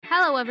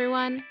Hello,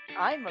 everyone,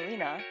 I'm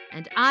Melina.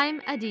 and I'm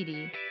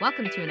Aditi.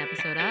 Welcome to an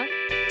episode of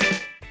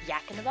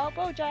Yakkin about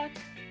Bojack.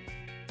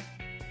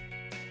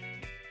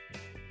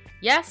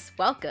 Yes,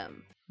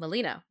 welcome.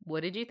 Melina,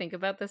 what did you think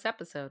about this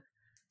episode?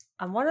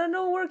 I want to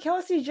know where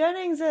Kelsey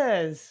Jennings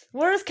is.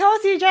 Where's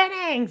Kelsey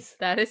Jennings?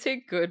 That is a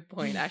good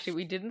point. Actually,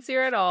 we didn't see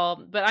her at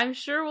all, but I'm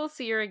sure we'll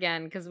see her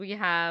again because we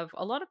have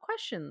a lot of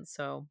questions,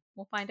 so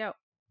we'll find out.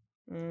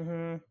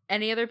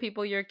 Any other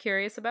people you're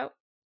curious about?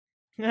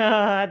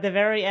 At the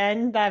very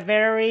end, that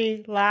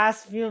very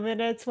last few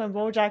minutes when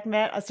Bojack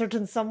met a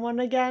certain someone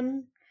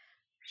again.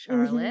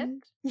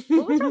 Charlotte?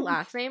 What was her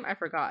last name? I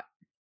forgot.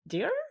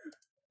 Dear?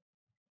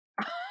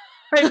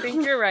 I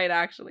think you're right,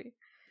 actually.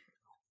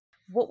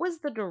 What was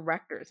the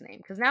director's name?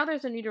 Because now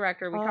there's a new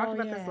director. We talked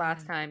about this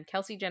last time.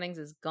 Kelsey Jennings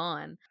is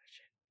gone.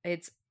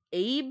 It's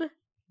Abe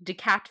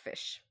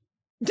DeCatfish.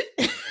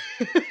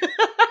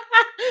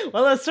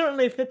 Well, it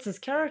certainly fits his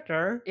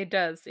character. It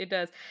does.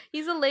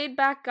 He's a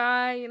laid-back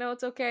guy. You know,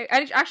 it's okay.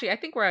 Actually, I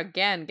think we're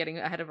again getting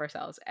ahead of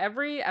ourselves.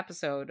 Every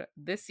episode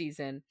this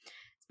season,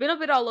 it's been a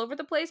bit all over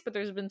the place, but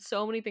there's been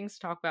so many things to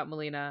talk about,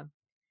 Melina,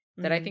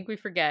 that I think we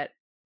forget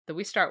that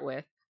we start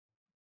with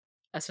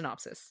a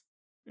synopsis.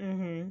 Are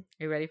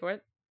you ready for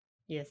it?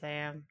 Yes, I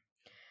am.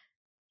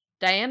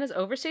 Diane has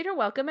overstayed her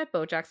welcome at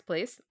Bojack's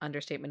place,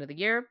 understatement of the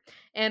year,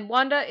 and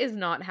Wanda is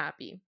not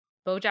happy.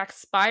 Bojack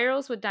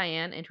spirals with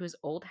Diane into his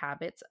old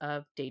habits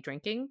of day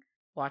drinking,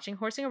 watching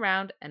horsing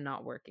around, and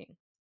not working.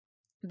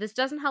 This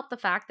doesn't help the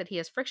fact that he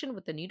has friction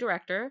with the new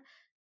director,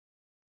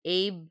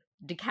 Abe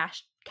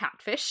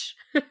DeCatfish,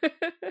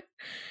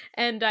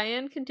 and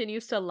Diane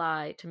continues to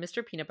lie to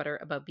Mr. Peanut Butter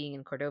about being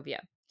in Cordovia.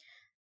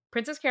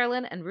 Princess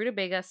Carolyn and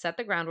Rutabaga set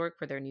the groundwork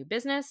for their new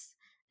business,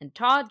 and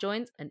Todd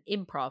joins an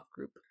improv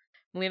group.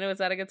 Melina, was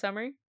that a good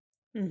summary?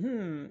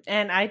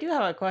 And I do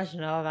have a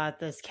question about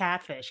this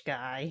catfish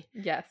guy.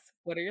 Yes.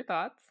 What are your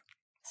thoughts?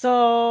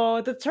 So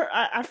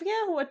I forget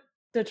what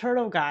the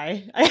turtle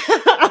guy.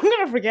 I'm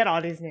gonna forget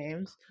all these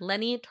names.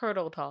 Lenny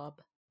Turtletop.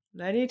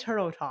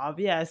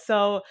 Yeah.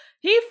 So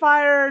he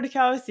fired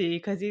Kelsey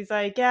because he's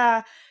like,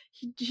 yeah,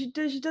 she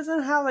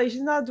doesn't have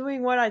she's not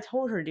doing what I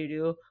told her to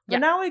do.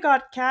 But now we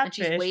got catfish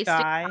and she's wasting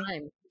guy.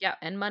 Time. Yeah,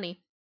 and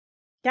money.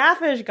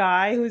 Catfish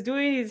guy who's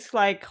doing these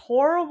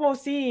horrible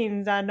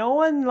scenes that no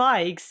one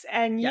likes,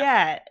 and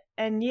yet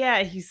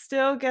he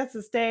still gets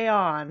to stay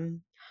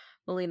on.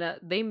 Melina,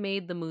 they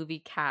made the movie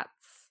Cats.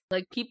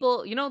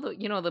 People,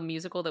 the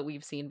musical that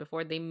we've seen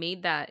before, they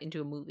made that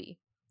into a movie.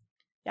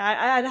 Yeah,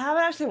 I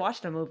haven't actually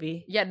watched a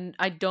movie. Yeah,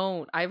 I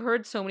don't. I've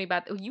heard so many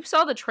bad. You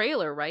saw the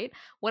trailer, right?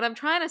 What I'm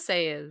trying to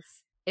say is,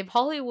 if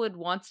Hollywood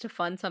wants to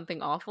fund something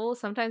awful,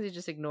 sometimes they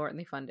just ignore it and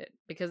they fund it.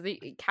 Because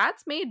the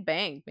Cats made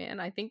bank, man.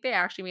 I think they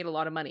actually made a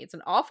lot of money. It's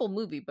an awful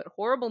movie, but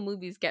horrible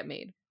movies get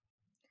made.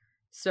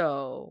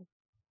 So,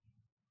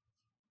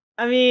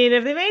 I mean,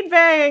 if they made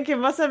bank, it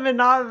must have been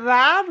not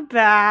that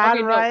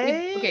bad,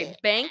 right? Okay,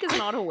 bank is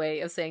not a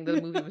way of saying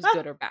the movie was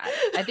good or bad.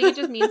 I think it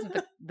just means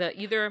that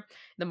either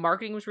the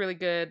marketing was really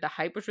good, the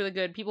hype was really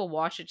good, people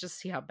watched it just to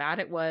see how bad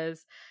it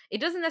was.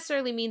 It doesn't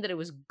necessarily mean that it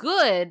was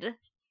good.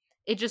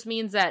 It just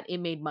means that it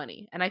made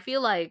money. And I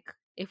feel like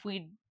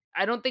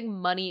I don't think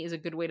money is a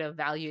good way to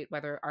evaluate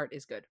whether art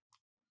is good.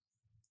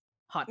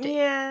 Hot take.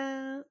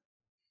 Yeah,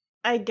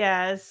 I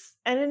guess.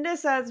 And in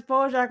this sense,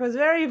 Bojack was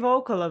very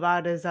vocal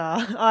about his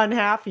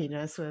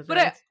unhappiness with But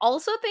it. I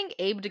also think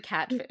Abe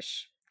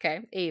DeCatfish,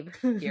 okay, Abe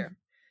here,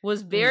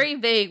 was very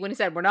vague when he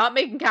said, we're not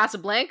making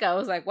Casablanca. I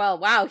was like, well,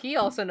 wow, he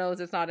also knows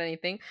it's not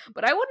anything.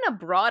 But I wouldn't have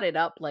brought it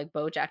up like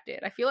Bojack did.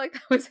 I feel like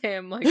that was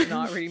him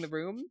not reading the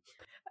room.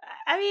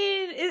 I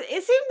mean,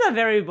 it seemed a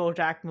very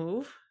Bojack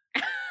move.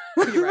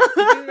 You're right.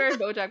 It seemed a very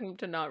Bojack move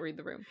to not read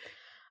the room.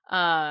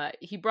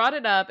 He brought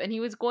it up, and he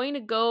was going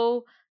to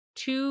go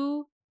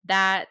to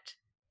that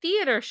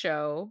theater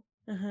show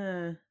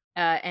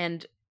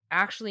and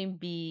actually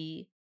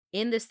be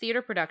in this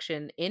theater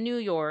production in New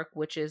York,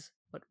 which is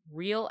what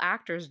real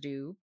actors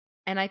do.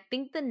 And I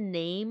think the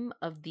name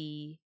of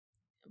the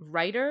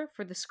writer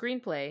for the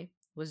screenplay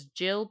was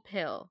Jill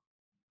Pill.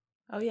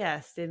 Oh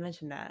yes, they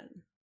mentioned that.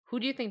 Who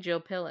do you think Jill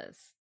Pill is?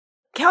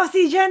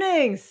 Kelsey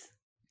Jennings!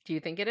 Do you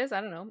think it is? I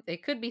don't know.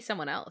 It could be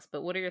someone else,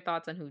 but what are your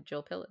thoughts on who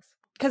Jill Pill is?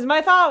 Because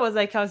my thought was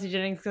Kelsey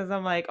Jennings, because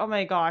I'm like, oh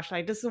my gosh,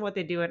 this is what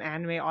they do in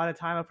anime all the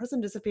time. A person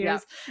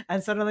disappears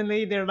and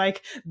suddenly they're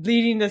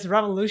leading this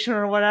revolution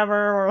or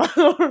whatever, or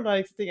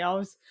something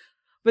else.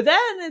 But then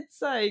it's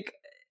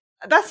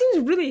that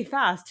seems really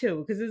fast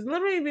too, because it's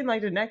literally been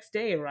the next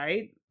day,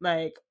 right?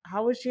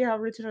 How would she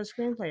have written her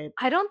screenplay?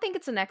 I don't think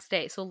it's the next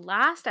day. So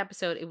last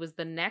episode, it was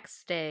the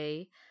next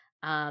day.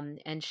 And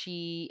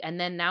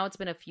then now it's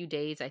been a few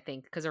days, I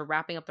think, because they're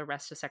wrapping up the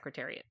rest of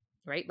Secretariat,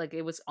 right?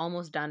 It was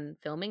almost done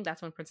filming.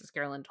 That's when Princess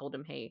Carolyn told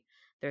him, hey,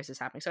 there's this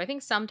happening. So I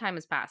think some time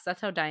has passed. That's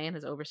how Diane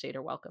has overstayed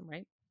her welcome,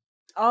 right?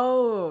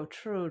 Oh,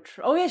 true.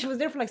 Oh yeah, she was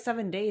there for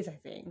 7 days, I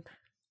think.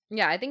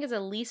 Yeah, I think it's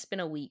at least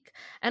been a week.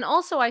 And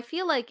also, I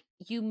feel like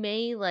you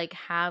may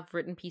have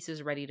written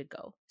pieces ready to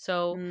go.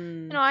 So,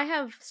 I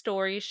have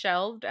stories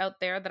shelved out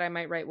there that I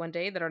might write one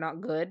day that are not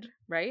good,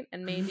 right?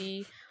 And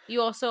maybe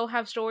you also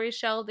have stories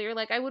shelved that you're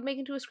like, I would make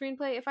into a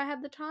screenplay if I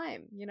had the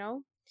time, you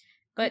know?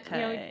 But, she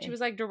Okay. was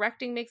like,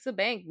 directing makes the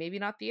bank, maybe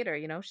not theater,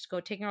 she's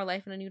taking her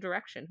life in a new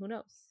direction. Who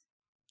knows?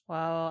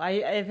 Well, I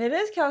if it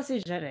is Kelsey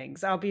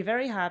Jennings, I'll be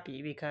very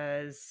happy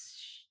because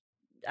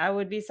I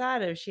would be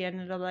sad if she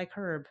ended up like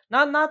Herb.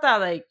 Not that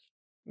like,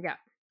 Yeah.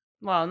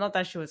 well, not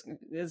that she was.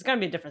 It's gonna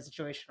be a different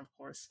situation, of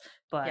course,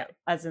 Yeah. but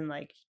as in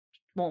like,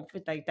 won't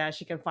fit like that.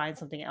 She can find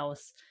something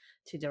else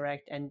to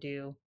direct and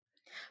do.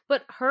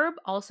 But Herb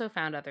also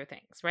found other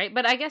things, right?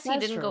 But I guess he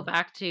That's didn't go true.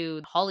 back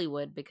to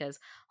Hollywood because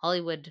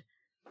Hollywood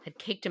had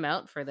kicked him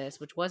out for this,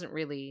 which wasn't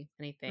really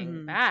anything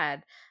Hmm.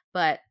 bad.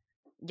 But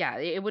yeah,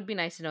 it would be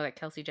nice to know that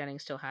Kelsey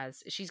Jennings still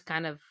she's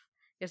kind of,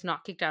 is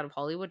not kicked out of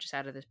Hollywood, just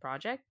out of this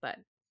project. But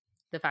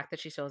the fact that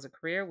she still has a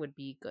career would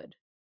be good.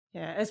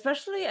 Yeah,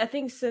 especially I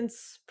think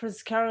since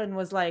Prince Carolyn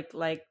was like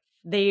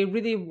they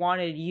really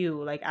wanted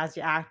you like as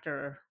the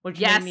actor, which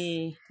made Yes,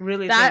 me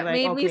really think that like,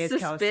 made me okay, it's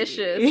Kelsey.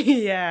 suspicious.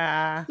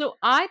 Yeah. So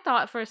I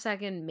thought for a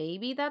second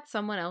maybe that's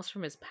someone else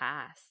from his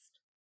past.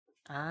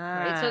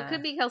 Right, so it could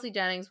Ah. be Kelsey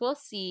Jennings. We'll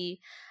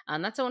see.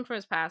 That's someone from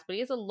his past, but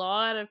he has a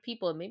lot of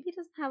people. Maybe he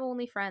doesn't have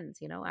only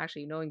friends.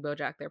 Actually, knowing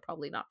Bojack, they're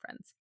probably not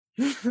friends.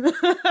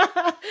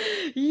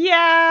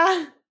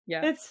 Yeah.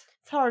 Yeah. It's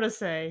hard to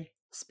say.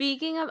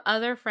 Speaking of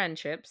other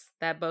friendships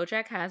that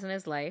Bojack has in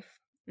his life,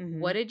 Hmm.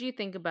 what did you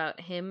think about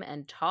him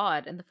and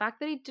Todd and the fact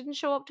that he didn't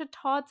show up to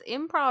Todd's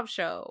improv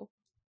show?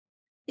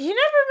 He never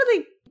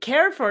really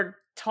cared for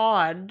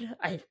Todd,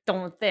 I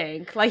don't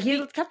think. Like he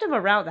The kept him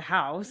around the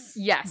house,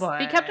 Yes,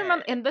 he kept him on,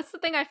 but and that's the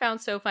thing I found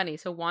so funny.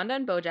 So Wanda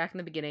and Bojack in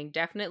the beginning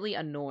definitely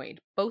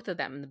annoyed both of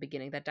them in the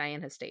beginning that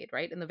Diane has stayed,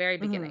 right? In the very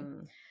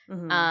beginning.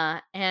 hmm. Hmm.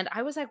 And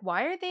I was like,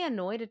 why are they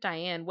annoyed at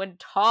Diane when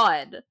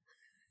Todd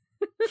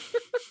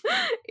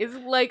is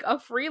like a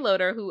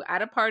freeloader who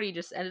at a party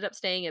just ended up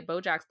staying at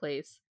Bojack's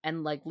place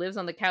and like lives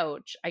on the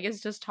couch? I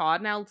guess does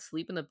Todd now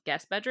sleep in the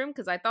guest bedroom?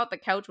 Because I thought the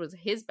couch was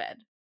his bed,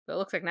 but it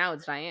looks like now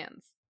it's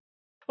Diane's.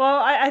 Well,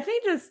 I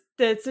think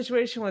the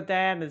situation with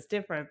Diane is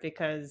different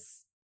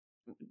because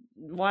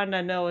one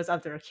I know is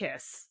under a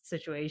kiss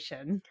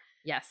situation.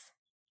 Yes,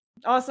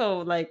 Also,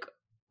 like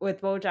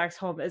with Bojack's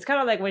home, it's kind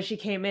of like when she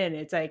came in,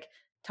 it's like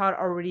Todd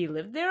already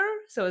lived there,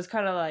 so it's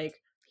kind of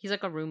like, he's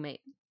like a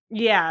roommate.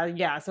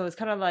 yeah. So it's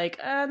kind of like,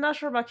 not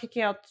sure about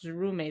kicking out the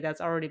roommate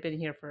that's already been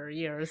here for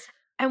years.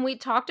 And we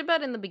talked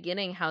about in the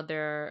beginning how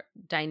their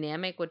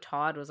dynamic with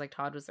Todd was like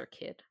Todd was their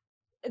kid.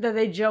 That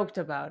they joked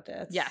about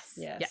it. Yes,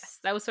 Yes. yes.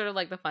 That was sort of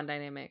like the fun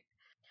dynamic.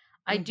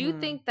 I do Hmm.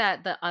 think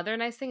that the other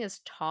nice thing is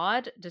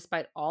Todd,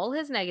 despite all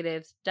his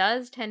negatives,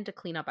 does tend to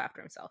clean up after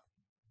himself.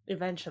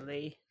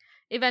 Eventually.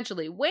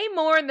 Eventually. Way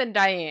more than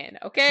Diane,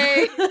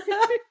 okay?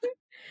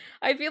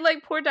 I feel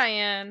like poor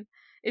Diane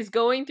is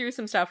going through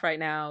some stuff right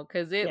now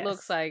because it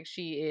looks Yes. like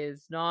she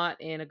is not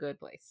in a good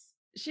place.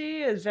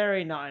 She is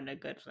very not in a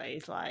good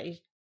place.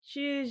 Like,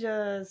 she's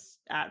just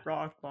at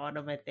rock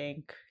bottom, I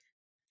think.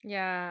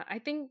 Yeah, I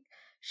think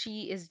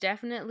she is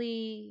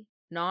definitely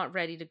not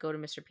ready to go to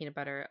Mr. Peanut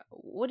Butter.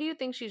 What do you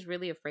think she's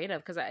really afraid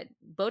of? Because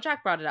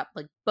Bojack brought it up.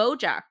 Like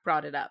Bojack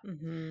brought it up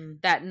Hmm.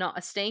 that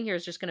not staying here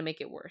is just going to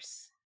make it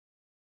worse.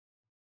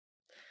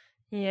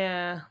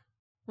 Yeah.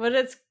 But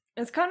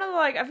it's kind of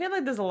like, I feel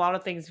like there's a lot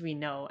of things we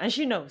know, and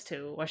she knows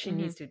too what she Hmm.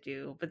 needs to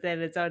do. But then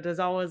there's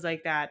always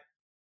like that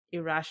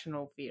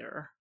irrational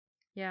fear.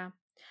 Yeah,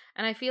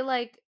 and I feel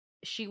like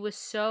she was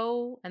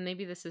so, and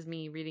maybe this is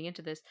me reading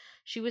into this.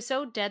 She was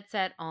so dead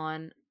set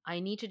on I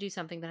need to do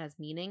something that has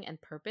meaning and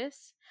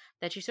purpose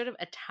that she sort of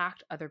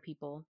attacked other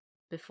people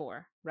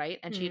before, right?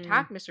 And she Mm.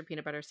 attacked Mr.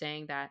 Peanut Butter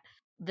saying that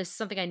this is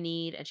something I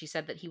need, and she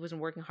said that he wasn't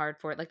working hard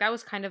for it. Like that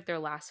was kind of their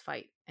last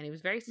fight, and it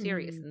was very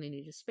serious, Hmm. and they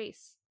needed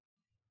space.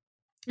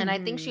 And I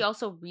think she Hmm.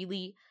 also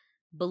really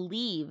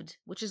believed,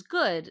 which is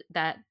good,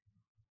 that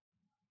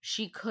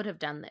she could have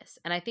done this.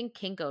 And I think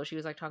Kinko, she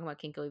was like talking about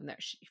Kinko even there.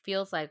 She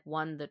feels like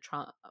one, the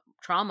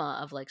trauma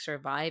of like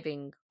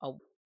surviving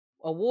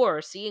a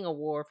war, seeing a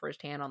war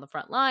firsthand on the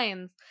front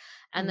lines,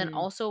 and then Hmm.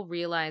 also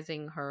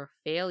realizing her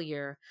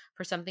failure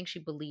for something she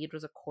believed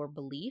was a core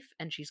belief,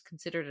 and she's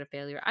considered it a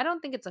failure. I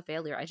don't think it's a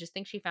failure. I just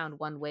think she found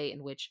one way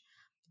in which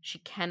she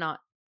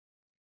cannot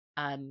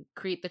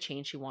create the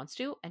change she wants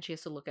to, and she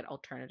has to look at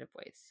alternative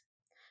ways.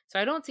 So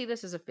I don't see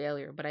this as a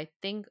failure, but I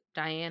think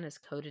Diane has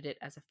coded it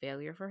as a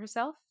failure for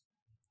herself.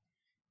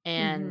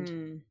 And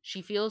Hmm.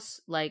 she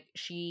feels like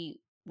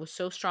she was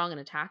so strong in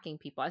attacking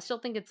people. I still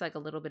think it's like a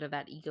little bit of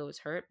that ego is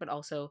hurt, but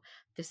also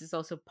this is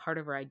also part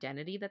of her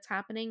identity that's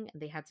happening.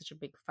 And they had such a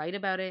big fight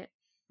about it.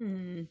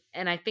 Hmm.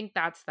 And I think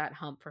that's that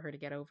hump for her to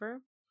get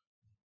over.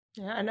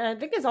 Yeah, and I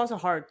think it's also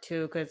hard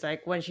too, because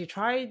like when she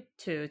tried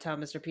to tell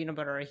Mr. Peanut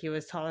Butter, he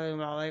was telling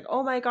about like,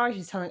 oh my gosh,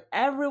 he's telling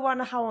everyone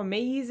how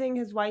amazing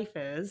his wife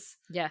is,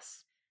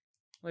 Yes.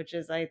 which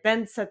is like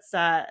then sets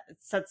that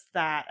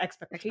Expectation.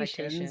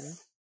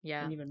 expectations,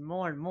 Yeah. and even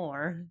more and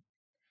more.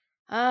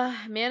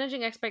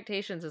 Managing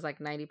expectations is like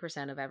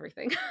 90% of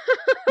everything.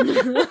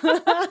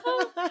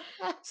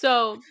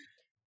 So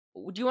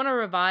do you want to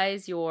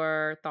revise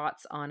your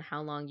thoughts on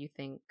how long you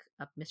think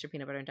Mr.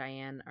 Peanut Butter and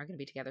Diane are going to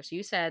be together? So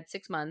you said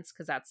 6 months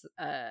because that's,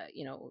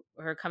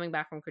 her coming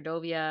back from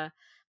Cordovia.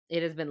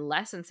 It has been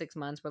less than 6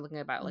 months. We're looking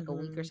at about like a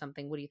week or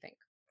something. What do you think?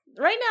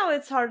 Right now,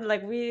 it's hard.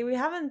 Like we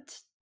haven't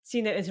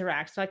seen them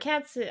interact, so I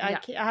can't say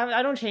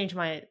I don't change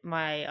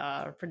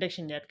my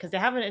prediction yet because they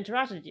haven't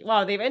interacted.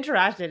 Well, they've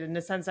interacted in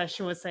the sense that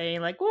she was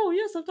saying like, "Oh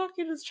yes, I'm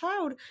talking to this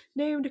child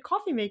named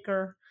Coffee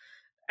Maker."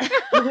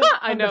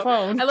 I know. The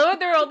phone. I love that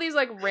there are all these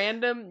like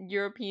random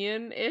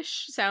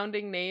European-ish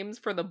sounding names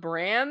for the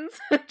brands.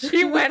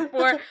 She went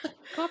for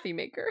Coffee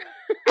Maker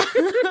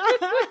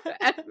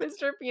and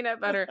Mr.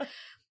 Peanut Butter.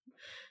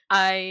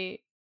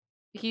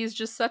 He's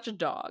just such a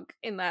dog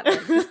in that,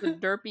 like, just the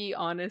derpy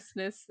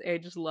honestness. I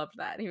just loved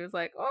that. He was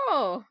like,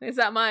 "Oh, is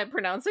that my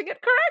pronouncing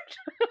it correct?"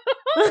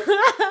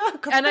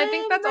 And I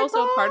think that's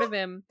also part of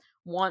him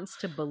wants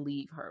to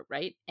believe her,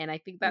 right? And I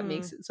think that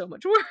makes it so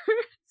much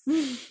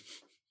worse.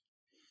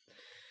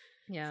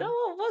 Yeah. So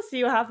we'll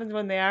see what happens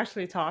when they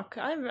actually talk.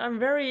 I'm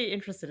very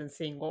interested in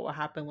seeing what will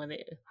happen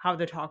how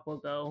the talk will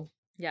go.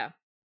 Yeah.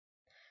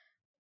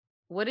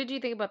 What did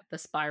you think about the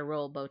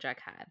spiral Bojack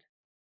had?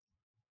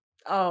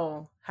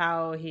 Oh,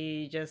 how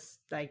he just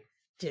like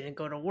didn't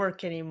go to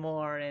work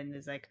anymore and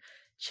is like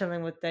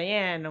chilling with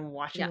Diane and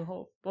watching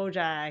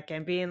Bojack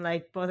and being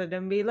like, both of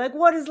them be like,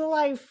 "What is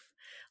life?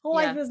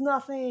 Life is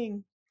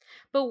nothing."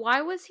 But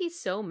why was he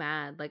so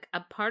mad? Like, a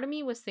part of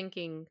me was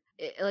thinking,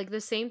 like, the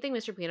same thing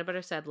Mr. Peanut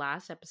Butter said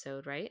last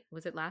episode, right?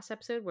 Was it last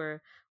episode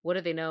where, what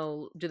do they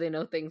know? Do they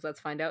know things? Let's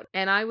find out.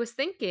 And I was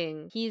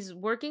thinking, he's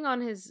working on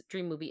his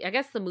dream movie. I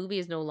guess the movie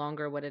is no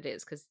longer what it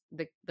is because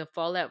the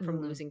fallout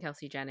from losing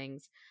Kelsey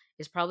Jennings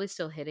is probably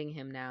still hitting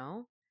him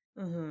now.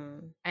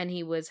 And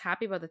he was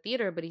happy about the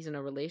theater, but he's in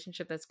a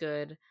relationship that's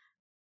good.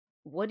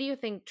 What do you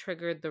think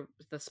triggered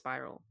the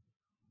spiral?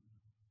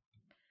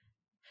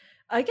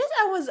 I guess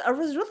I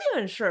was really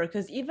unsure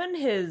because even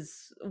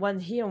when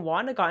he and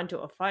Wanda got into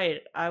a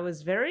fight, I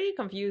was very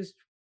confused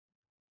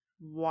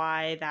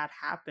why that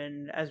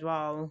happened as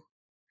well.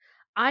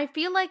 I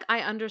feel like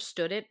I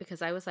understood it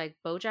because I was like,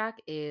 Bojack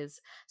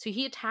so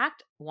he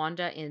attacked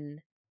Wanda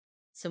in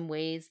some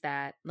ways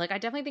that, like, I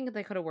definitely think that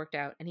they could have worked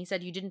out. And he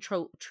said, "You didn't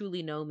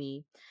truly know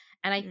me."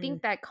 And I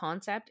think that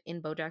concept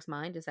in Bojack's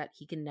mind is that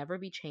he can never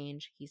be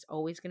changed. He's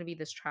always going to be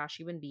this trash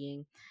human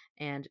being,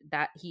 and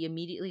that he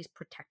immediately is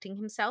protecting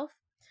himself.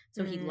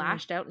 So he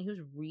lashed out and he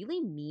was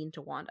really mean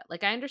to Wanda.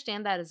 Like, I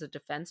understand that as a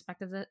defense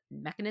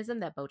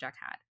mechanism that Bojack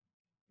had.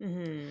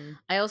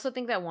 I also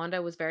think that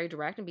Wanda was very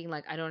direct and being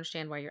like, "I don't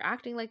understand why you're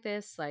acting like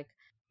this." Like,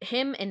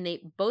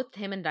 both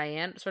him and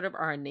Diane sort of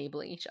are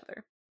enabling each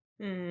other.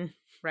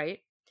 Right?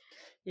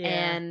 Yeah.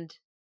 And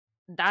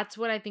that's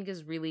what I think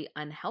is really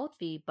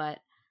unhealthy. But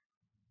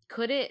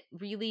could it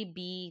really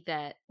be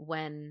that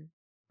when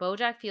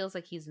Bojack feels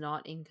like he's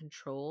not in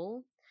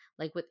control,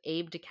 like with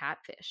Abe to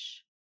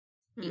Catfish,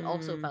 he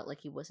also felt like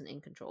he wasn't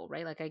in control,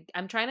 right? Like,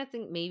 I'm trying to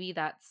think, maybe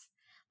that's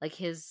like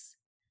his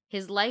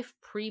life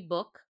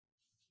pre-book,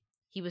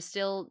 he was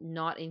still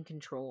not in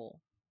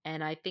control.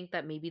 And I think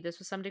that maybe this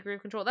was some degree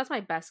of control. That's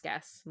my best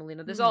guess,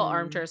 Melina. This is all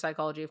armchair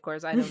psychology, of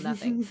course. I know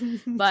nothing.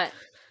 But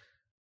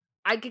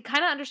I could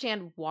kind of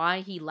understand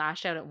why he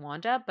lashed out at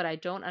Wanda, but I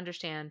don't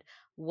understand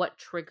what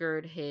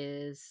triggered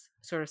his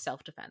sort of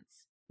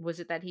self-defense.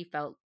 Was it that he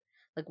felt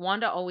like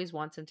Wanda always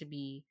wants him to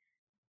be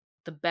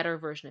the better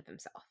version of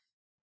himself,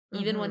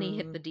 even when he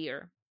hit the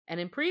deer? And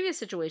in previous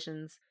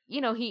situations,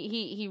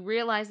 he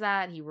realized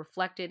that, he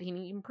reflected,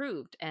 he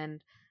improved.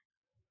 And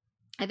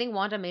I think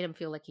Wanda made him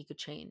feel like he could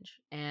change.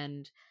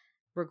 And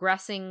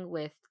regressing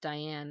with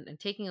Diane and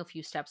taking a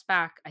few steps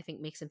back, I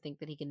think makes him think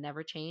that he can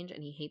never change,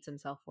 and he hates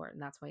himself for it.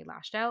 And that's why he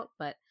lashed out.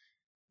 But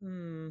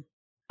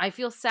I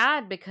feel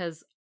sad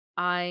because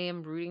I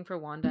am rooting for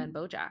Wanda and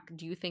Bojack.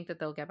 Do you think that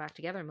they'll get back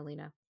together,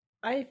 Melina?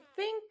 I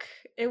think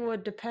it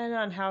would depend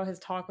on how his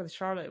talk with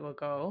Charlotte will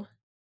go.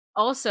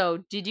 Also,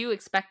 did you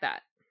expect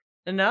that?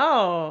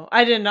 No,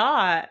 I did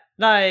not.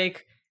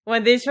 Like,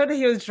 when they showed that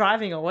he was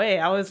driving away,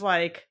 I was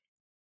like,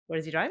 what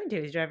is he driving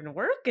to? He's driving to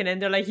work. And then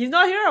they're like, he's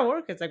not here at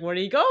work. It's like, where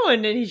do you go?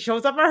 And then he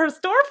shows up at her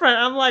storefront.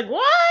 I'm like,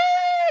 what?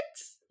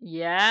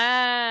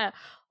 Yeah.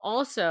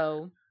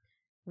 Also,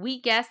 we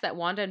guessed that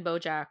Wanda and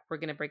Bojack were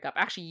going to break up.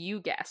 Actually, you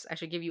guessed. I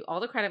should give you all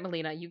the credit,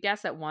 Melina. You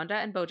guessed that Wanda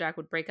and Bojack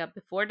would break up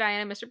before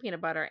Diane and Mr.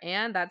 Peanut Butter.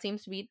 And that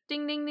seems to be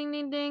ding, ding, ding,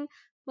 ding, ding.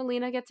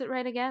 Melina gets it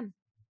right again.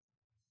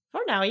 For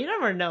now, you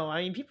never know.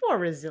 I mean, people are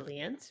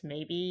resilient.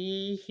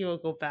 Maybe he will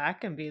go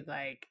back and be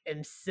like,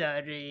 "I'm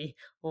sorry,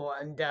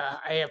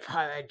 Wanda. I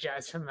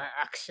apologize for my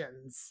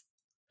actions.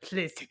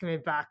 Please take me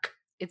back."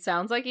 It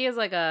sounds like he has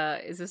like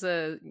is this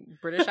a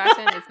British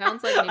accent? It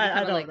sounds like maybe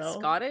kind of like know.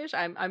 Scottish.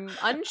 I'm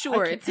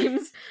unsure. It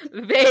seems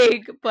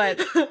vague, but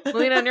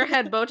Melina, in your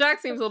head,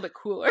 Bojack seems a little bit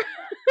cooler.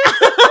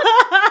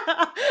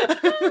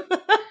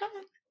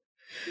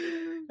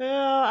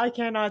 I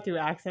cannot do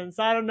accents.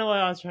 I don't know what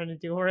I was trying to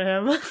do for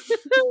him.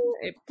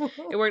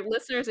 It worked.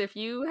 Listeners, if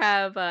you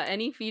have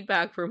any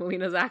feedback for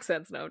Melina's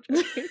accents, no, I'm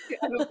joking.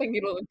 I don't think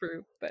it'll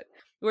improve, but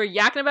we're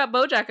yakking about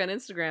Bojack on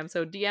Instagram,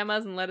 so DM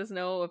us and let us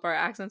know if our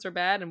accents are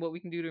bad and what we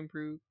can do to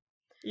improve.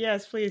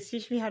 Yes, please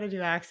teach me how to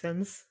do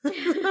accents.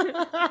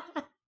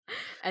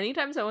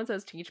 Anytime someone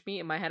says "teach me,"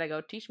 in my head I go,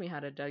 "Teach me how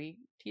to Dougie.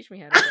 Teach me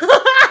how to." Dougie.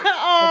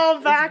 Oh,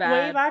 It's way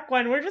bad. back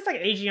when. We're just like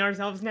aging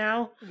ourselves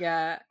now.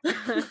 Yeah.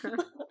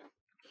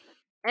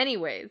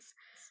 Anyways,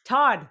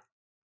 Todd.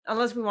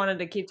 Unless we wanted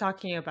to keep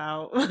talking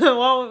about,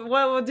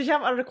 well, did you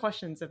have other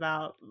questions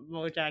about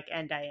Bojack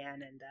and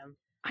Diane and them?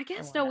 I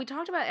guess no. We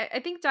talked about. I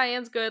think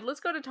Diane's good.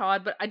 Let's go to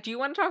Todd. But I do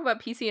want to talk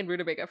about PC and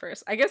Rutabaga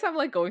first. I guess I'm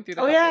like going through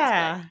the. Oh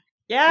couples,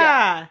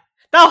 yeah.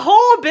 The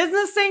whole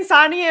business thing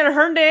signing in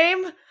her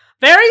name,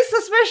 very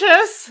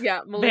suspicious.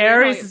 Yeah,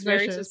 very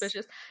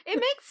suspicious. It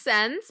makes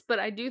sense, but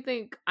I do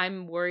think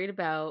I'm worried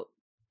about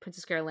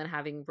Princess Carolyn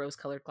having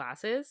rose-colored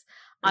glasses.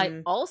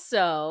 I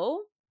also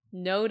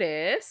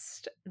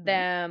noticed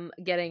them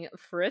getting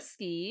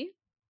frisky.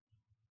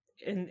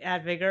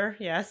 Add vigor,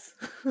 yes.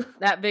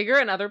 That vigor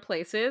in other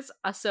places.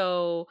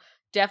 So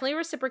definitely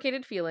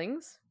reciprocated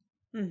feelings.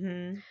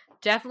 Mm-hmm.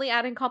 Definitely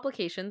adding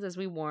complications, as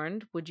we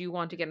warned. Would you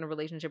want to get in a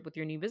relationship with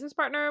your new business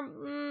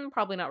partner?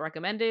 Probably not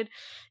recommended.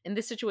 In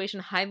this situation,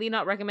 highly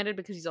not recommended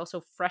because he's also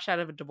fresh out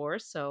of a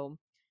divorce, so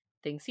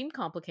things seem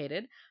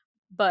complicated.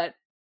 But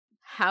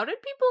how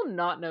did people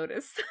not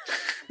notice?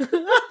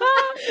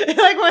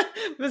 Like when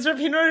Mr.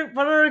 Peanut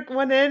Butter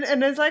went in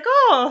and it's like,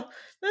 oh,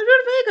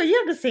 Mr. Vega, you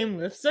have the same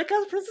lipstick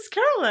as Princess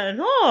Carolyn.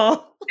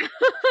 Oh,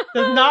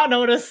 does not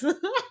notice.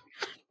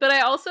 But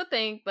I also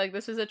think like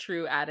this is a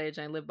true adage,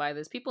 and I live by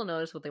this. People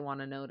notice what they want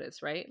to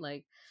notice, right?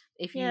 Like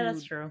if you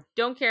that's true.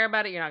 don't care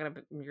about it, you're not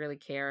gonna really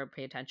care or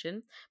pay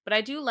attention. But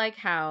I do like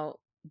how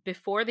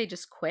before they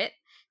just quit,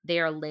 they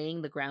are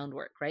laying the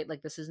groundwork, right?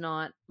 Like this is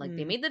not like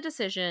they made the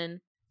decision,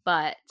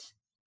 but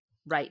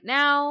right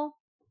now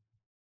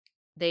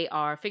they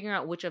are figuring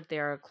out which of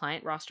their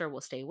client roster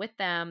will stay with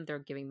them. They're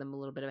giving them a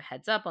little bit of a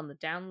heads up on the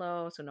down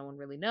low so no one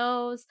really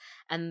knows.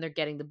 And they're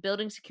getting the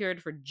building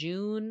secured for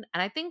June.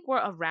 And I think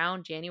we're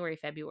around January,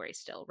 February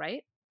still,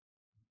 right?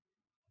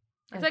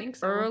 It's like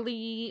so.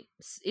 early.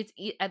 It's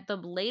at the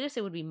latest,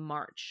 it would be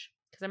March.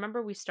 Because I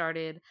remember we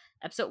started,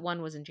 episode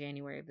 1 was in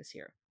January of this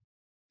year.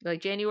 Like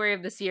January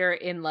of this year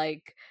in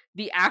like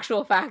the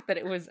actual fact that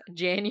it was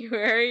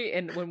January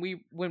and when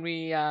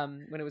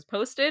it was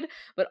posted,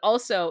 but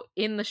also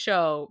in the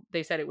show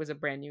they said it was a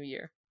brand new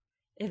year.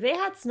 If they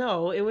had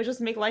snow, it would just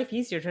make life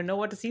easier to know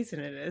what season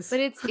it is.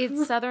 But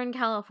it's Southern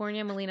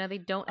California, Melina. They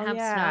don't have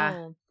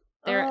snow.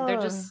 They're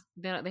just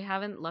they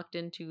haven't lucked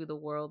into the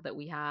world that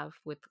we have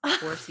with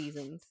 4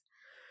 seasons.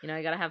 You know,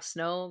 you gotta have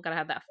snow, gotta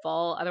have that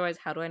fall. Otherwise,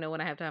 how do I know when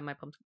I have to have my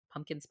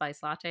pumpkin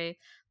spice latte?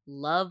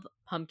 Love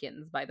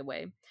pumpkins, by the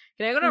way.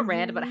 Can I go on a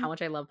rant about how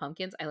much I love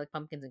pumpkins? I like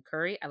pumpkins in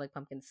curry. I like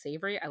pumpkins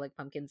savory. I like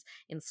pumpkins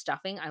in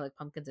stuffing. I like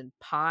pumpkins in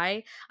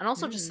pie. And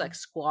also just like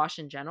squash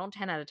in general.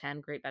 10 out of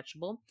 10, great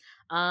vegetable.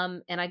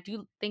 And I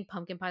do think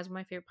pumpkin pie is one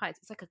of my favorite pies.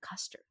 It's like a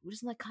custard. Who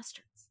doesn't like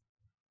custards?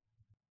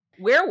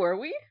 Where were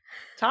we?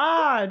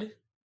 Todd.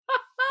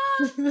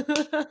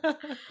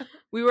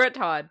 We were at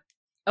Todd.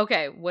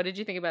 Okay, what did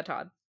you think about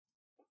Todd?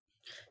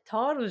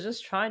 Todd was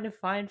just trying to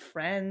find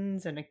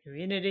friends and a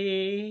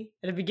community.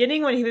 At the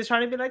beginning, when he was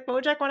trying to be like,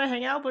 Bojack, want to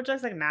hang out?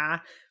 Bojack's like, nah.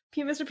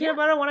 Mr. Peanut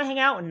Butter, want to hang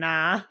out?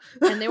 Nah.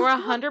 And they were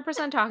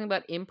 100% talking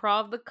about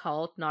improv, the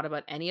cult, not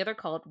about any other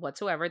cult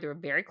whatsoever. They were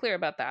very clear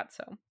about that,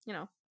 so, you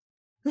know.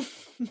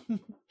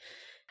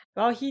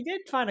 Well, he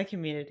did find a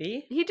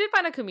community.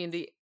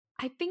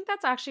 I think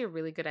that's actually a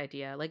really good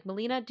idea. Like,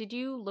 Melina, did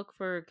you look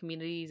for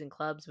communities and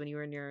clubs when you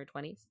were in your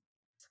 20s?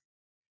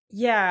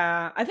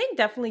 Yeah, I think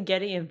definitely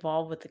getting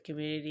involved with the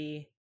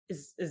community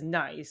is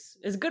nice.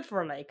 It's good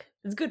for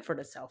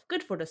the self,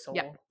 good for the soul.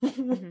 Yeah.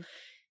 Mm-hmm.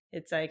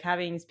 It's like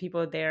having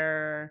people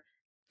there.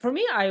 For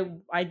me,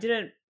 I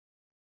didn't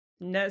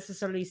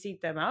necessarily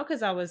seek them out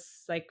because I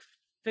was like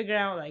figuring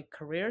out like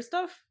career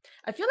stuff.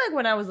 I feel like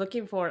when I was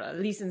looking for, at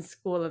least in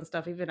school and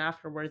stuff, even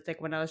afterwards,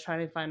 like when I was trying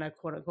to find a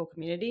quote unquote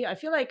community, I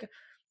feel like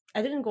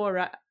I didn't go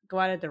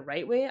at it the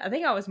right way. I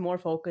think I was more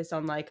focused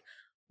on like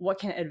what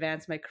can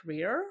advance my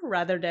career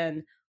rather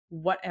than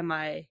what am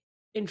I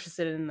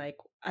interested in, like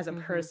as a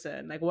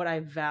person, like what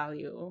I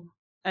value.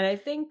 And I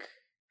think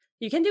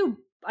you can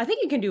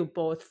do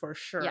both for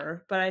sure. Yeah.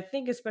 But I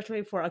think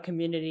especially for a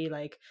community,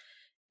 like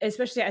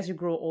especially as you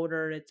grow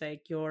older, it's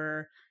like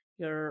you're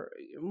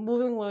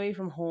moving away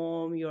from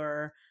home,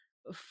 you're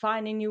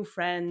finding new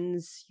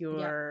friends,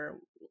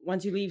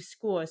 once you leave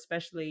school,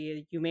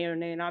 especially, you may or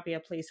may not be a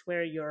place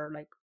where your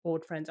like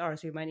old friends are,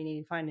 so you might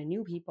need to find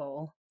new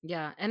people.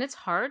 Yeah, and it's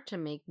hard to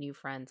make new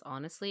friends,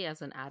 honestly,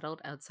 as an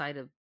adult outside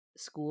of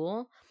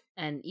school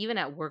and even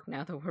at work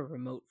now that we're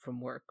remote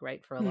from work,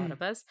 right? For a lot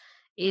of us,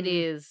 it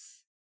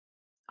is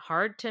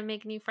hard to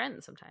make new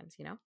friends sometimes,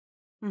 you know?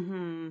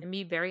 It can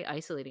be very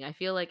isolating. I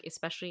feel like,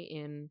 especially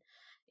in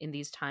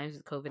these times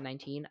with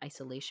COVID-19,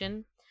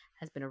 isolation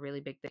has been a really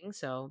big thing.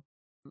 So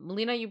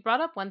Melina, you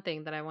brought up one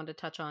thing that I wanted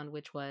to touch on,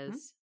 which Hmm?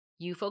 was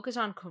you focus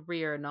on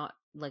career, not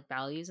like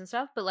values and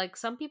stuff. But like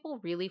some people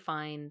really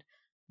find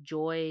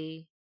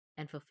joy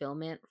and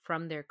fulfillment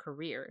from their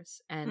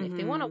careers. And if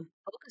they want to Mm-hmm.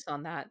 focus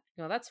on that,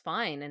 that's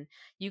fine. And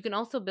you can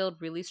also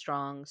build really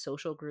strong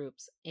social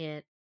groups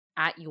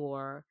at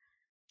your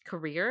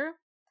career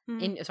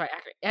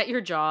at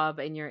your job,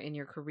 in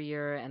your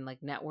career, and like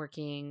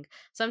networking.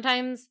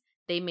 Sometimes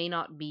they may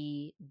not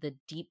be the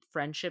deep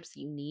friendships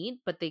you need,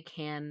 but they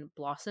can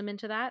blossom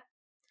into that.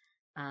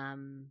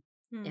 um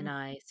and Mm-hmm.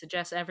 I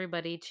suggest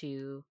everybody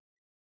to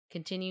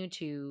continue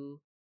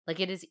to, like,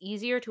 it is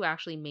easier to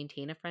actually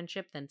maintain a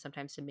friendship than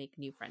sometimes to make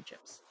new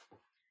friendships,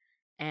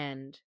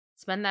 and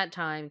spend that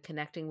time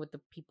connecting with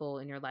the people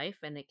in your life,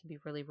 and it can be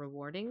really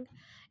rewarding.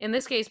 In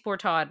this case, poor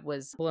Todd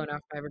was blown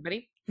off by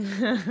everybody.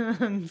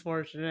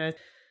 Unfortunate.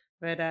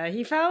 But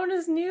he found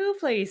his new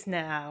place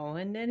now,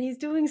 and then he's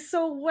doing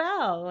so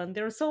well, and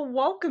they're so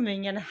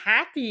welcoming and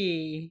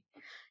happy.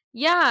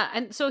 Yeah,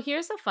 and so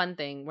here's the fun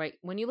thing, right?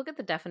 When you look at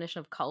the definition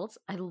of cults,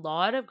 a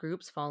lot of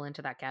groups fall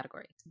into that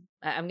category.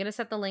 I'm going to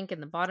set the link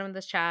in the bottom of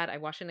this chat. I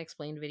watched an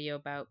explained video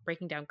about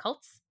breaking down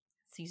cults,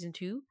 season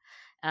 2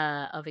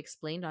 of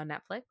Explained on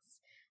Netflix.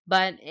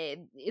 But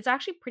it's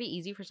actually pretty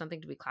easy for something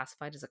to be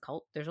classified as a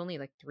cult. There's only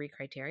like 3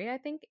 criteria, I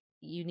think.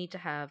 You need to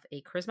have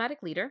a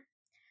charismatic leader.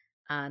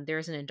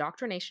 There's an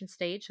indoctrination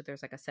stage, so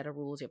there's like a set of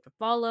rules you have to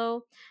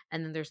follow,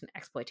 and then there's an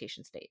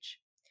exploitation stage.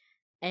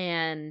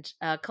 And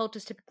a cult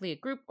is typically a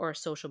group or a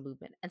social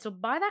movement. And so,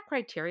 by that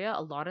criteria,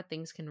 a lot of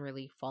things can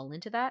really fall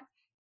into that.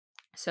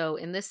 So,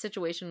 in this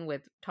situation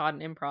with Todd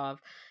and Improv,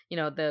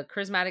 the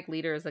charismatic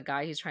leader is the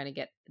guy who's trying to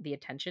get the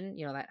attention.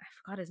 That I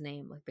forgot his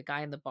name, like the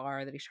guy in the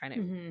bar that he's trying to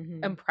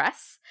Mm-hmm.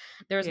 impress.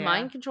 There's Yeah.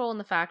 mind control in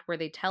the fact where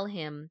they tell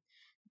him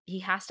he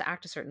has to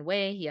act a certain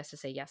way. He has to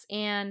say yes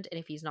and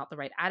if he's not the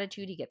right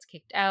attitude, he gets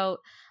kicked out.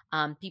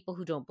 People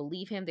who don't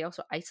believe him, they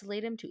also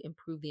isolate him to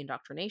improve the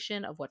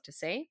indoctrination of what to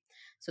say.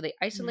 So they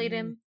isolate Mm-hmm.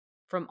 him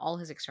from all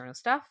his external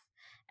stuff.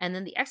 And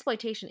then the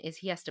exploitation is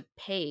he has to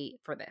pay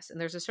for this, and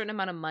there's a certain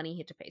amount of money he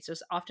had to pay. So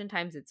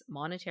oftentimes it's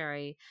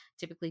monetary,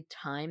 typically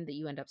time that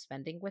you end up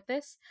spending with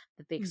this,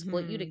 that they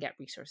exploit you to Mm-hmm. get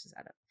resources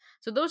out of.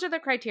 So those are the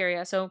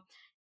criteria. So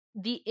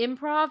the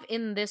improv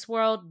in this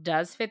world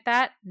does fit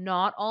that.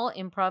 Not all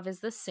improv is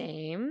the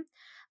same.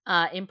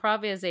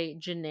 Improv is a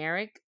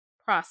generic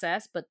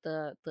process, but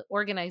the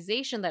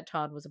organization that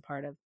Todd was a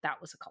part of,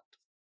 that was a cult.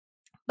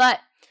 But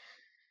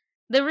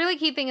the really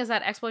key thing is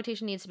that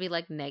exploitation needs to be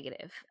like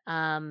negative.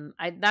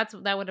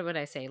 What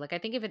I say. Like, I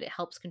think if it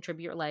helps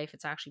contribute your life,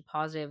 it's actually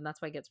positive, and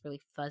that's why it gets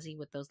really fuzzy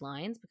with those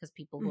lines, because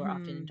people who are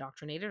often Mm-hmm.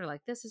 indoctrinated are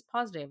like, this is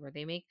positive, or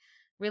they make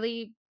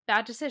really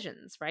bad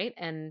decisions, right?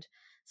 And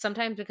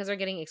sometimes because they're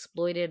getting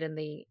exploited and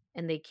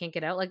they can't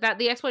get out, like that,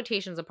 the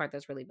exploitation is the part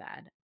that's really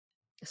bad.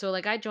 So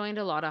like I joined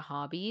a lot of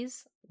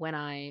hobbies when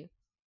I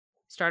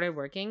started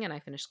working and I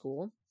finished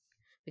school,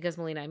 because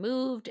Melina and I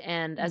moved,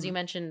 and as you Mm-hmm.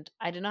 mentioned,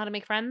 I didn't know how to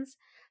make friends.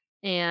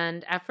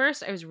 And at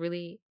first, I was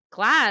really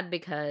glad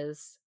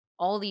because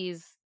all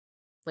these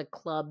like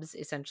clubs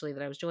essentially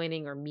that I was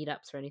joining, or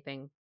meetups or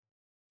anything,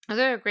 those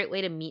are a great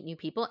way to meet new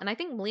people. And I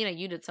think Melina,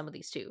 you did some of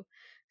these too,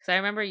 because I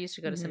remember I used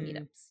to go to some Mm-hmm.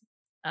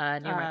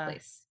 meetups near my Uh,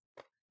 place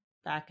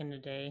back in the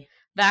day.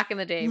 back in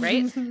the day,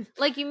 right?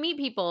 Like you meet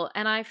people,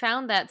 and I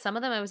found that some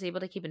of them I was able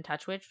to keep in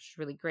touch with, which was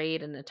really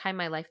great. And a time in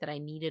my life that I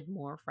needed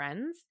more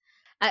friends.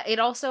 It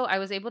also, I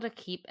was able to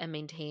keep and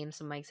maintain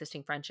some of my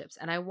existing friendships,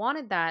 and I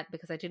wanted that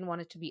because I didn't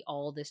want it to be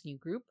all this new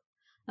group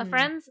of Mm.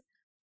 friends.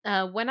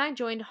 When I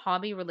joined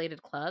hobby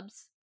related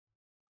clubs,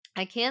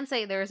 I can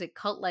say there is a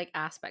cult like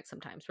aspect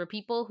sometimes for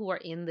people who are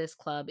in this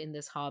club, in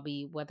this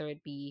hobby, whether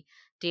it be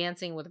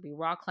dancing, whether it be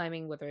rock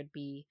climbing, whether it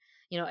be,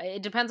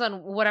 it depends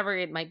on whatever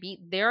it might be.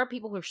 There are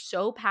people who are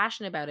so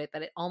passionate about it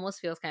that it almost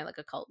feels kind of like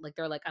a cult. Like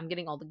they're like, I'm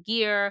getting all the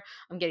gear,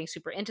 I'm getting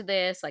super into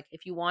this. Like,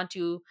 if you want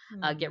to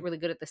get Mm. really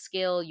good at the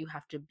skill, you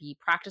have to be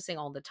practicing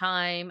all the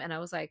time. And I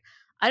was like,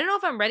 I don't know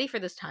if I'm ready for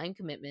this time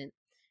commitment.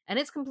 And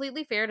it's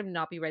completely fair to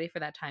not be ready for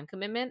that time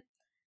commitment.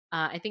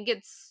 I think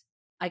it's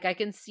like I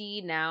can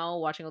see now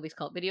watching all these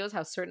cult videos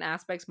how certain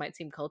aspects might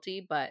seem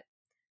culty, but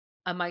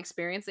my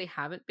experience, they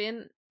haven't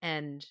been.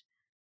 And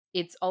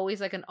it's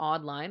always like an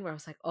odd line where I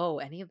was like, oh,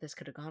 any of this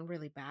could have gone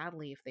really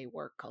badly if they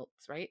were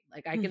cults, right?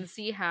 Like I can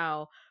see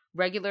how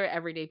regular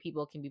everyday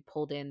people can be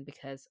pulled in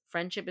because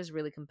friendship is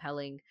really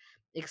compelling.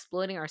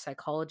 Exploiting our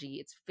psychology,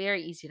 it's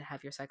very easy to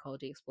have your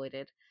psychology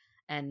exploited,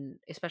 and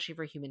especially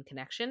for human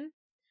connection.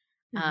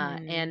 Mm-hmm.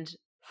 And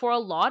for a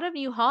lot of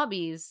new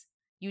hobbies,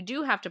 you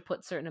do have to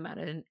put certain amount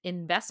of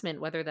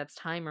investment, whether that's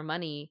time or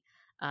money,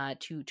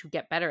 to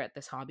get better at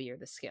this hobby or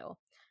this skill.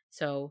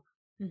 So,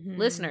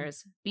 Mm-hmm.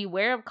 listeners,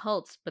 beware of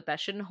cults, but that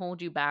shouldn't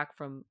hold you back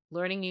from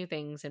learning new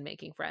things and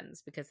making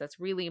friends, because that's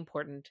really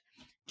important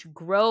to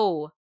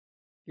grow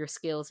your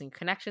skills and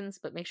connections.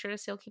 But make sure to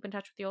still keep in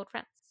touch with your old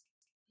friends.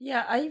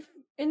 Yeah, I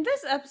in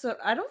this episode,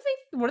 I don't think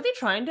were they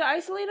trying to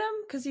isolate him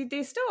because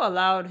they still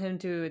allowed him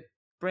to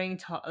bring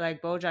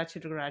like Bojack to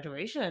the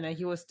graduation, and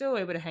he was still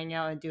able to hang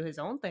out and do his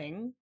own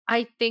thing.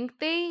 I think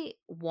they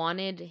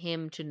wanted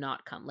him to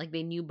not come. Like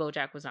they knew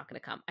Bojack was not going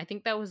to come. I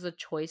think that was the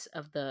choice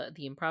of the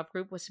improv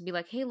group, was to be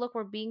like, "Hey, look,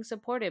 we're being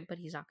supportive, but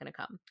he's not going to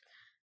come."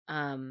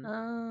 Um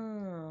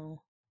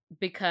Oh,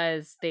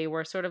 because they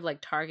were sort of like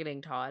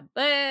targeting Todd.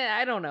 But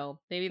I don't know.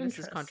 Maybe this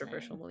is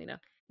controversial, interesting.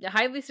 Melina. I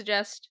highly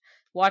suggest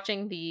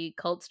watching the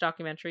Cults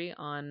documentary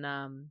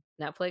on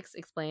Netflix,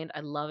 Explained.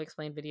 I love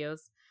Explained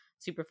videos.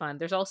 Super fun.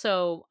 There's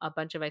also a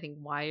bunch of, I think,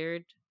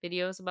 Wired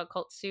videos about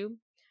cults too.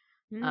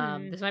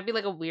 Hmm. This might be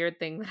like a weird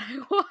thing that I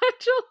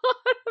watch a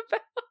lot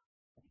about.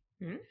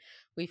 Hmm?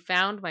 We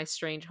found my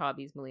strange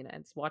hobbies, Melina,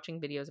 and it's watching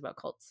videos about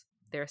cults.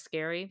 They're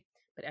scary,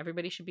 but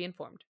everybody should be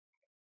informed.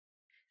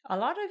 A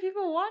lot of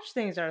people watch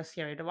things that are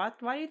scary.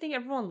 Why do you think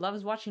everyone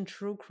loves watching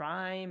true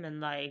crime and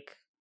like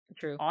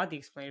True. all the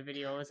explained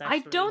videos? I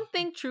Actually, don't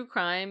think true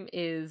crime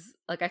is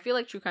like, I feel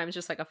like true crime is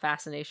just like a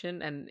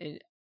fascination and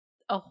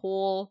a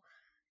whole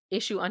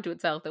issue unto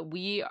itself that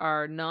we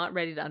are not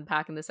ready to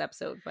unpack in this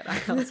episode, but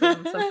I also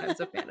am sometimes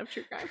a fan of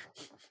true crime.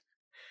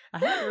 I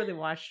haven't really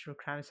watched true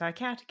crime, so I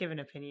can't give an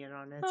opinion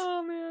on it.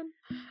 Oh man.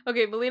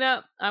 Okay,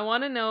 Melina, I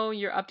want to know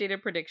your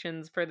updated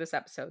predictions for this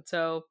episode.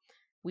 So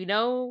we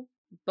know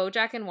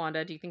Bojack and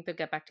Wanda. Do you think they'll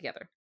get back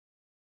together?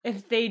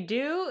 If they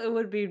do, it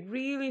would be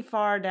really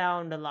far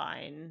down the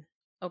line.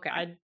 Okay.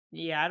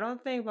 I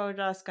don't think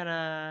Bojack's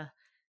gonna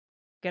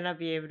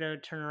be able to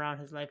turn around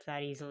his life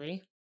that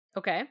easily.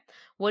 Okay.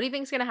 What do you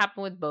think is going to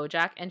happen with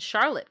Bojack and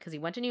Charlotte? Because he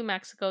went to New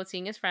Mexico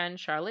seeing his friend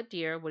Charlotte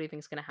Deer. What do you think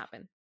is going to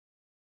happen?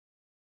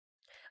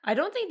 I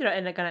don't think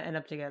they're gonna end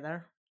up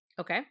together.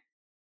 Okay.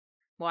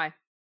 Why?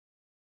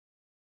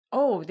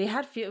 Oh,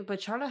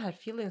 but Charlotte had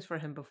feelings for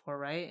him before,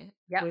 right?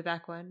 Yep. Way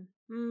back when.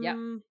 Yep.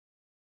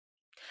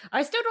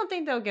 I still don't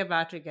think they'll get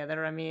back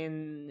together. I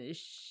mean,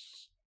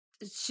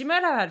 she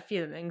might have had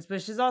feelings,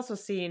 but she's also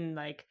seen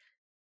like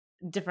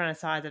different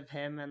sides of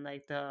him and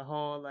like the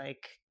whole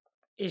like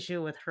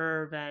issue with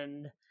Herb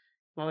and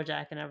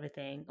Bojack and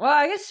everything. Well,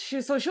 I guess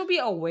she'll be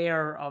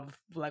aware of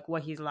like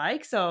what he's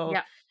like. So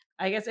Yep.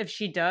 I guess if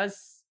she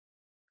does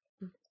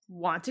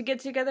want to get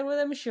together with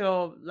him,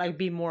 she'll like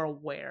be more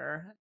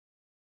aware.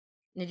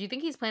 Did you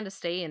think he's planned to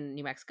stay in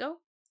New Mexico?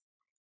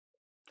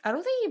 I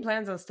don't think he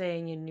plans on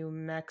staying in New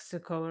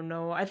Mexico.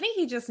 No, I think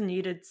he just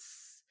needed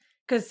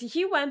because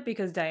he went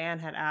because Diane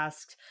had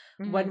asked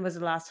Mm-hmm. when was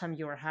the last time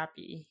you were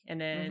happy,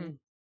 and Mm-hmm. then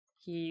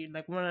he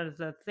like one of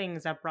the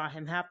things that brought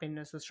him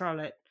happiness was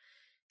Charlotte.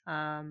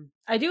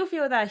 I do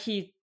feel that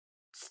he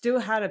still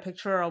had a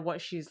picture of what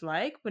she's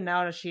like, but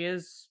now that she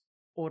is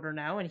older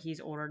now and he's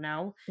older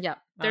now, Yeah.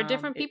 They're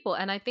different it people.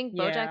 And I think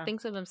Bojack yeah.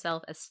 thinks of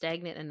himself as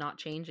stagnant and not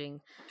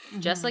changing,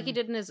 just like he Mhm.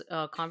 did in his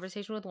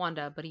conversation with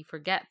Wanda, but he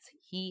forgets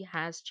he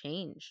has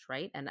changed,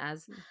 right? And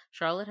as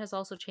Charlotte has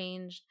also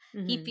changed,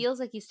 he Mhm. feels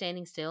like he's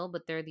standing still,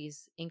 but there are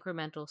these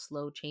incremental,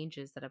 slow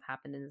changes that have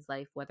happened in his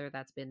life, whether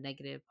that's been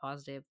negative,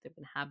 positive, there have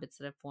been habits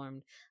that have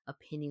formed,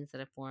 opinions that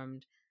have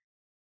formed.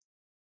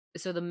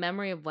 So the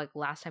memory of like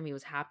last time he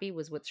was happy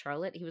was with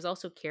Charlotte. He was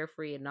also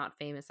carefree and not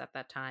famous at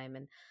that time,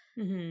 and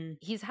Mhm.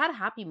 he's had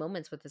happy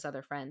moments with his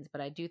other friends, but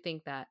I do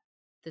think that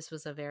this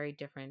was a very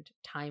different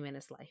time in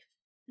his life.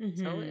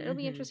 So it'll Mhm.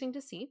 be Mhm. interesting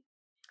to see.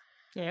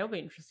 Yeah, it'll be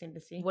interesting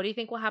to see. What do you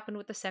think will happen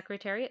with the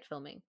Secretariat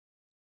filming?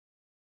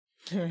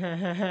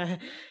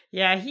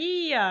 Yeah,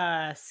 he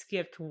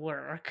skipped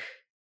work.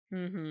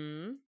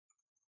 Mm-hmm.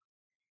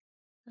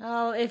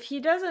 Well, if he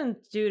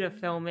doesn't do the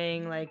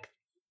filming, like,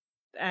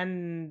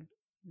 and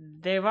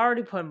they've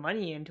already put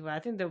money into it, I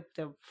think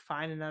they'll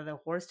find another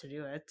horse to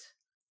do it.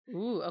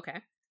 Ooh,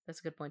 okay. That's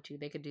a good point too.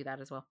 They could do that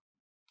as well.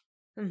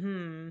 I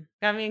mean,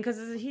 because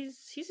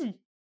he's a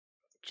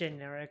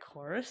generic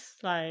horse.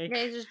 Yeah, Like,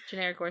 he's just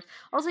generic horse.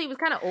 Also, he was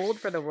kind of old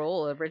for the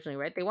role originally,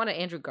 right? They wanted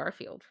Andrew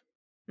Garfield.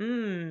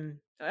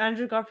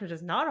 Andrew Garfield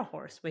is not a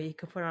horse, but he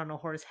could put on a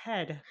horse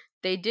head.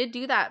 They did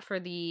do that for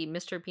the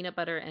Mr. Peanut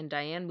Butter and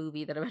Diane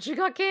movie that eventually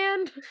got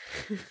canned.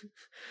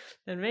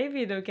 Then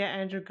maybe they'll get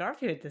Andrew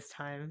Garfield this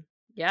time.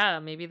 Yeah,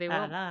 maybe they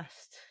At will.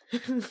 last.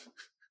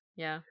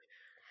 Yeah.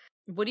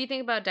 What do you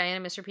think about Diane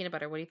and Mr. Peanut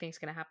Butter? What do you think is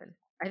going to happen?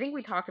 I think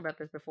we talked about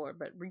this before,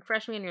 but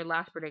refresh me on your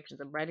last predictions.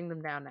 I'm writing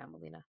them down now,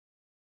 Melina.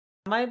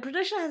 My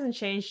prediction hasn't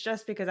changed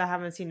just because I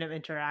haven't seen them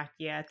interact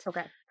yet.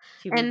 Okay.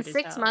 Too And many to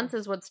 6 months tell.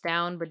 is what's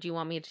down, but do you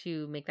want me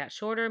to make that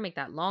shorter, make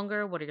that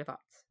longer? What are your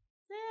thoughts?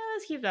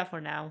 Let's keep that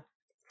for now.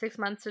 6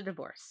 months to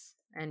divorce.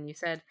 And you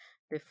said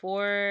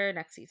before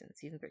next season,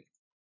 season 3.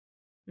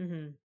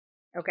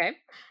 Mm-hmm. Okay.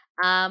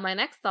 My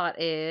next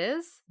thought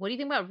is, what do you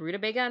think about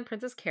Rutabaga and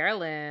Princess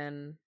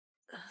Carolyn?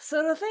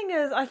 So the thing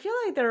is, I feel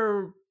like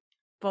they're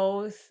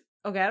both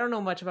okay. I don't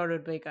know much about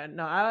Rutabaga.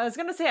 No, I was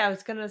gonna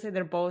say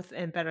they're both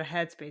in better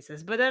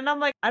headspaces, but then I'm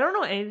like, I don't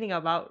know anything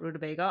about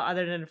Rutabaga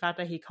other than the fact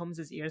that he combs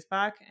his ears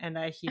back and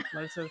that he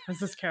flirts with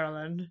Princess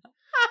Carolyn.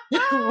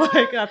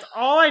 Like that's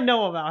all I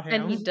know about him.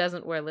 And he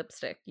doesn't wear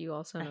lipstick. You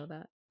also know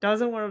that.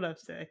 Doesn't wear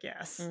lipstick.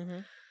 Yes. Mm-hmm.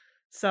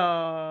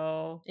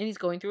 So And he's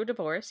going through a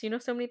divorce. You know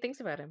so many things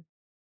about him.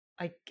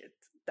 I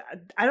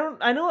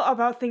I know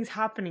about things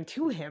happening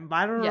to him, but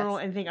I don't know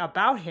Yes. anything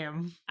about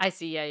him. I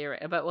see. Yeah, you're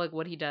right. About like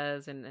what he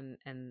does and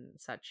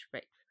such.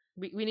 Right.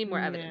 We need more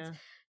evidence. Yeah.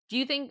 Do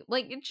you think,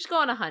 like, just go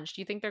on a hunch,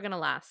 do you think they're gonna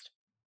last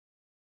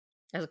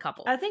as a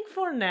couple? I think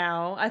for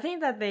now, I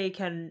think that they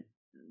can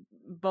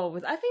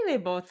both. I think they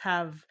both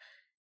have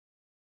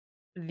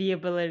the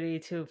ability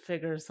to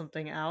figure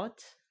something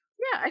out.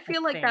 Yeah, I I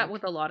feel like that think.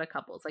 with a lot of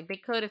couples. Like, they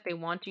could, if they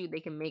want to, they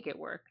can make it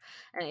work.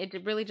 And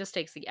it really just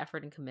takes the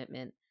effort and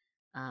commitment,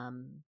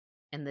 um,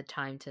 and the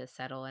time to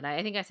settle. And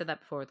I think I said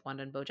that before with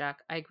Wanda and Bojack.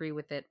 I agree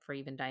with it for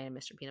even Diane and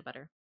Mr. Peanut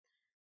Butter.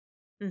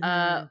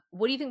 Hmm.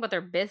 What do you think about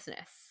their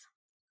business?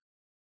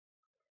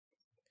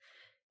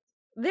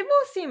 They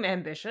both seem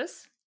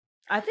ambitious.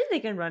 I think they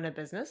can run a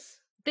business.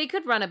 They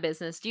could run a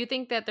business. Do you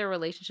think that their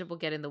relationship will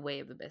get in the way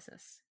of the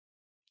business?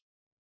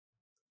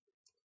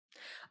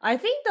 I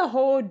think the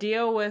whole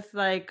deal with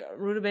like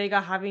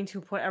Rutabaga having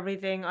to put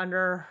everything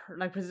under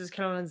like Princess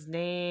Carolyn's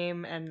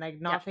name and like Yeah.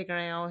 not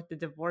figuring out the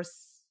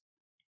divorce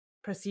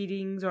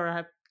proceedings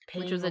or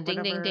paying Which was or a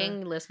ding, ding, whatever.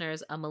 ding,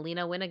 listeners. A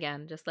Melina win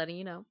again. Just letting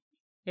you know.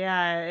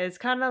 Yeah, it's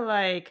kind of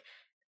like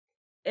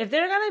if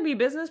they're gonna be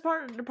business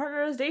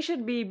partners, they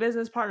should be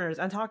business partners.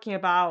 I'm talking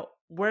about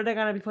where they're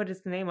gonna be putting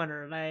his name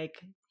under.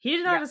 Like he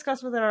did not Yeah.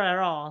 discuss with her at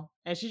all,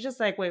 and she's just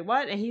like, "Wait,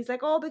 what?" And he's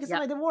like, "Oh, because Yeah.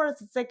 of my divorce."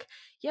 It's like,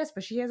 yes,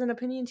 but she has an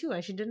opinion too,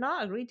 and she did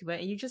not agree to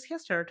it, and you just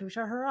kissed her to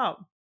shut her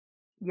up.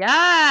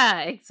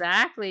 Yeah,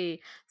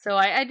 exactly. So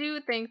I do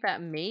think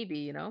that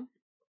maybe,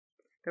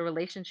 the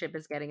relationship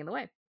is getting in the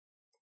way.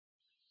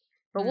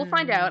 But we'll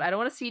find out. I don't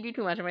want to seed you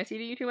too much. Am I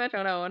seeding you too much?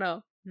 Oh no, oh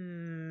no.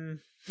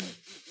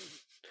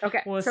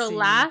 Okay, We'll so see.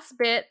 last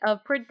bit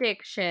of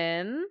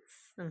predictions.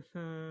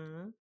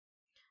 Mm-hmm.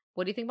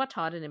 What do you think about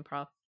Todd and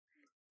improv?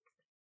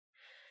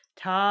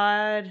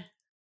 Todd,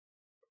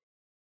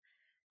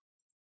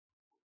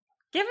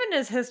 given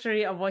his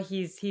history of what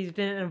he's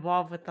been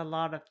involved with a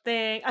lot of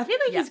things, I feel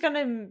like he's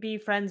gonna be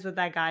friends with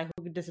that guy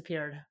who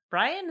disappeared.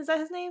 Brian, is that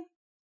his name?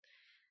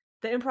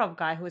 The improv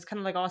guy who was kind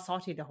of like all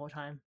salty the whole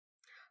time.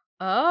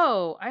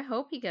 Oh, I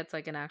hope he gets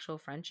like an actual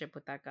friendship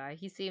with that guy.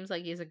 He seems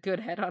like he's a good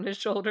head on his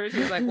shoulders.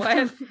 He's like,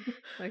 what?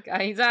 Like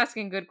he's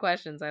asking good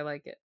questions. I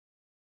like it.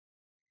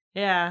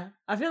 Yeah,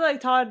 I feel like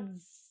Todd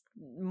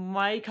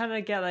might kind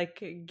of get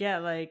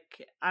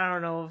like I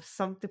don't know,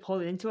 something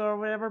pulled into it or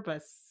whatever,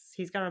 but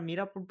he's gonna meet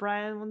up with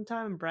Brian one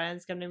time, and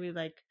Brian's gonna be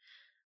like,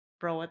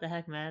 "Bro, what the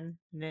heck, man?"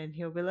 And then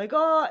he'll be like,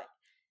 "Oh,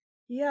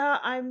 yeah,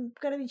 I'm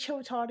gonna be chill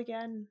with Todd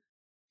again."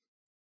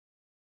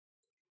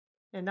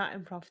 And not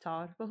improv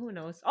Todd, but who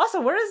knows?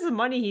 Also, where is the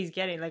money he's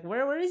getting? Like,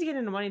 where is he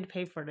getting the money to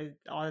pay for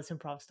all this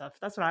improv stuff?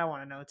 That's what I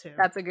want to know too.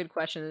 That's a good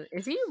question.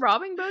 Is he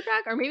robbing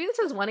Bojack, or maybe this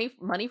is money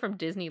from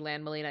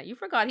Disneyland? Melina, you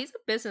forgot he's a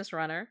business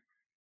runner.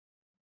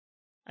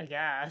 I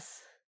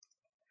guess.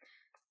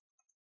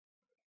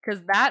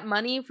 Because that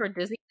money for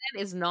Disneyland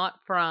is not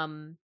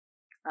from,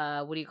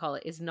 what do you call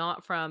it? Is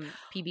not from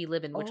PB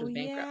Livin, which was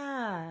bankrupt.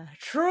 Yeah,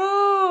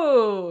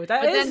 true.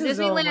 That But is then his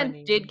own Disneyland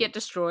money. did get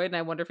destroyed, and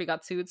I wonder if he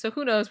got sued. So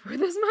who knows where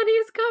this money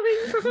is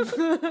coming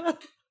from?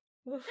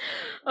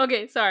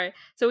 Okay, sorry.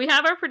 So we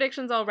have our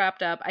predictions all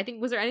wrapped up. I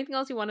think, was there anything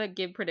else you want to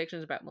give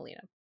predictions about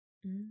Melina?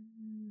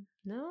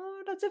 No,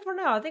 that's it for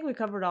now. I think we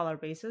covered all our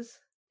bases.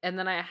 And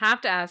then I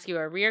have to ask you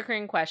a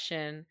reoccurring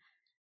question.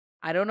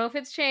 I don't know if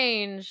it's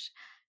changed.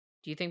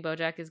 Do you think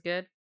Bojack is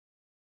good?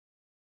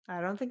 I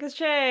don't think it's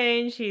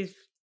changed. He's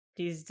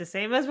the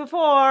same as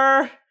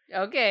before.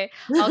 Okay,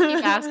 I'll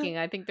keep asking.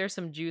 I think there's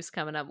some juice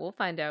coming up. We'll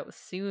find out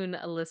soon,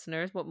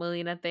 listeners, what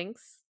Melina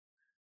thinks.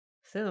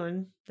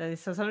 Soon. So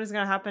something's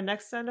gonna happen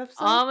next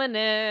episode.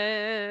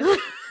 Ominous.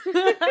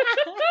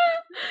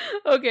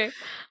 Okay.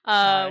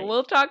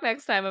 We'll talk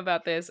next time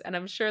about this, and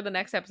I'm sure the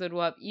next episode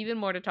will have even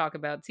more to talk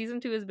about. Season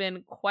 2 has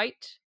been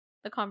quite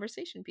the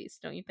conversation piece,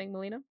 don't you think,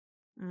 Melina?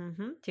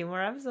 2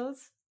 more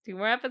episodes. 2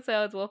 more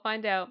episodes. We'll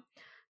find out.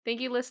 Thank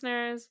you,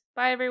 listeners.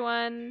 Bye,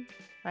 everyone.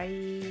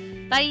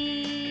 Bye.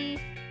 Bye.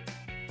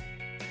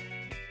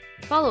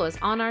 Follow us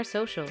on our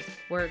socials.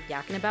 We're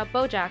Yakkin' About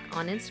Bojack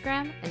on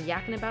Instagram and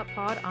Yakkin' About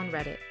Pod on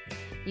Reddit.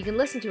 You can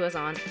listen to us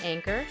on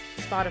Anchor,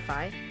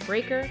 Spotify,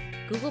 Breaker,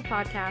 Google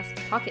Podcasts,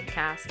 Pocket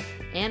Cast,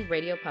 and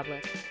Radio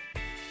Public.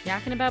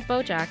 Yakkin' About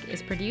Bojack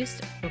is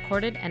produced,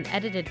 recorded, and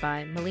edited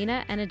by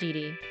Melina and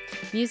Aditi.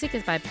 Music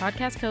is by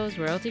Podcast Co.'s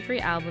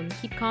royalty-free album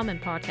Keep Calm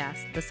and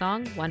Podcast, the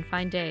song One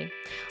Fine Day.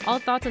 All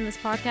thoughts on this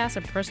podcast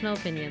are personal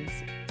opinions.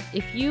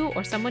 If you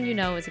or someone you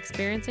know is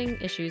experiencing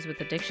issues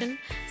with addiction,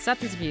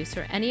 substance abuse,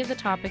 or any of the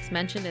topics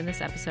mentioned in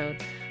this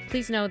episode,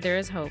 please know there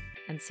is hope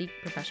and seek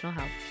professional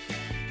help.